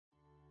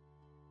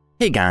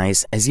Hey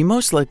guys, as you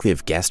most likely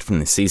have guessed from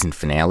the season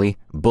finale,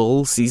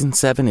 Bull Season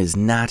 7 is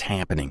not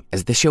happening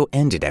as the show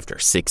ended after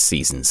 6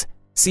 seasons.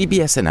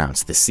 CBS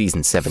announced the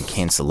Season 7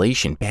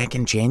 cancellation back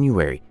in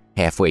January,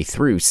 halfway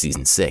through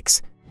Season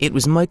 6. It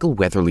was Michael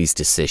Weatherly's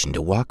decision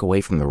to walk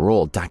away from the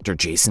role Dr.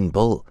 Jason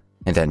Bull,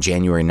 and on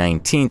January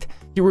 19th,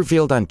 he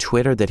revealed on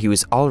Twitter that he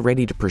was all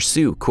ready to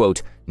pursue,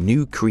 quote,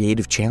 new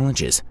creative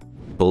challenges.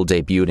 Bull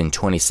debuted in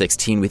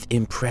 2016 with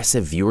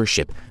impressive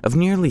viewership of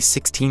nearly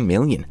 16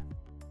 million.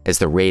 As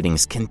the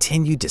ratings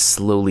continued to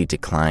slowly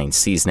decline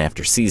season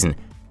after season,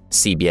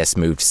 CBS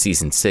moved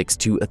Season 6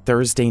 to a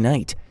Thursday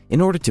night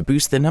in order to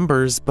boost the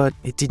numbers, but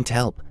it didn't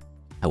help.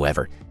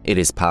 However, it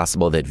is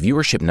possible that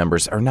viewership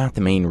numbers are not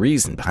the main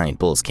reason behind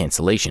Bull's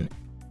cancellation,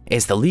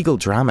 as the legal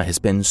drama has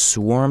been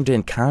swarmed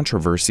in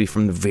controversy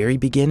from the very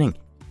beginning.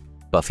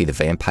 Buffy the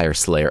Vampire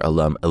Slayer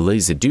alum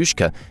Eliza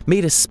Dushka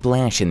made a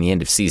splash in the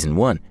end of Season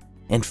 1,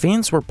 and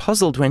fans were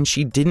puzzled when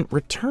she didn't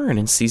return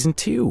in Season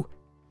 2.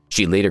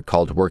 She later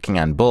called working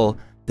on Bull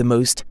the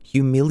most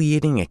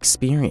humiliating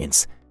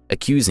experience,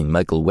 accusing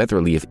Michael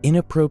Weatherly of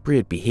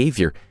inappropriate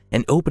behavior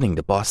and opening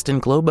the Boston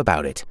Globe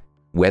about it.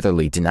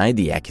 Weatherly denied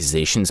the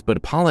accusations but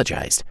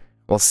apologized,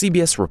 while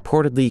CBS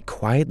reportedly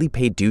quietly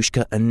paid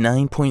Dushka a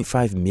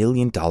 $9.5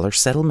 million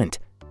settlement.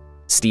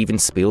 Steven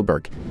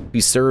Spielberg,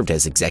 who served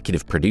as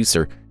executive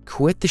producer,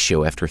 quit the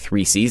show after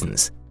 3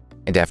 seasons.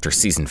 And after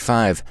Season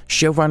 5,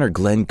 showrunner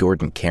Glenn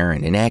Gordon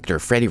Caron and actor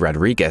Freddie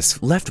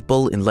Rodriguez left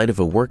Bull in light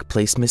of a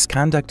workplace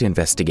misconduct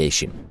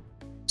investigation.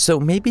 So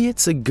maybe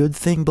it's a good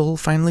thing Bull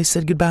finally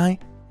said goodbye?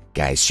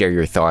 Guys, share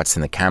your thoughts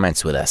in the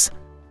comments with us.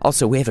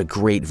 Also, we have a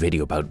great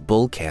video about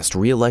Bullcast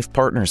real-life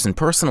partners and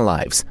personal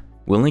lives.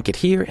 We'll link it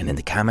here and in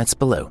the comments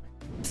below.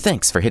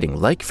 Thanks for hitting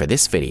like for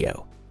this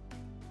video.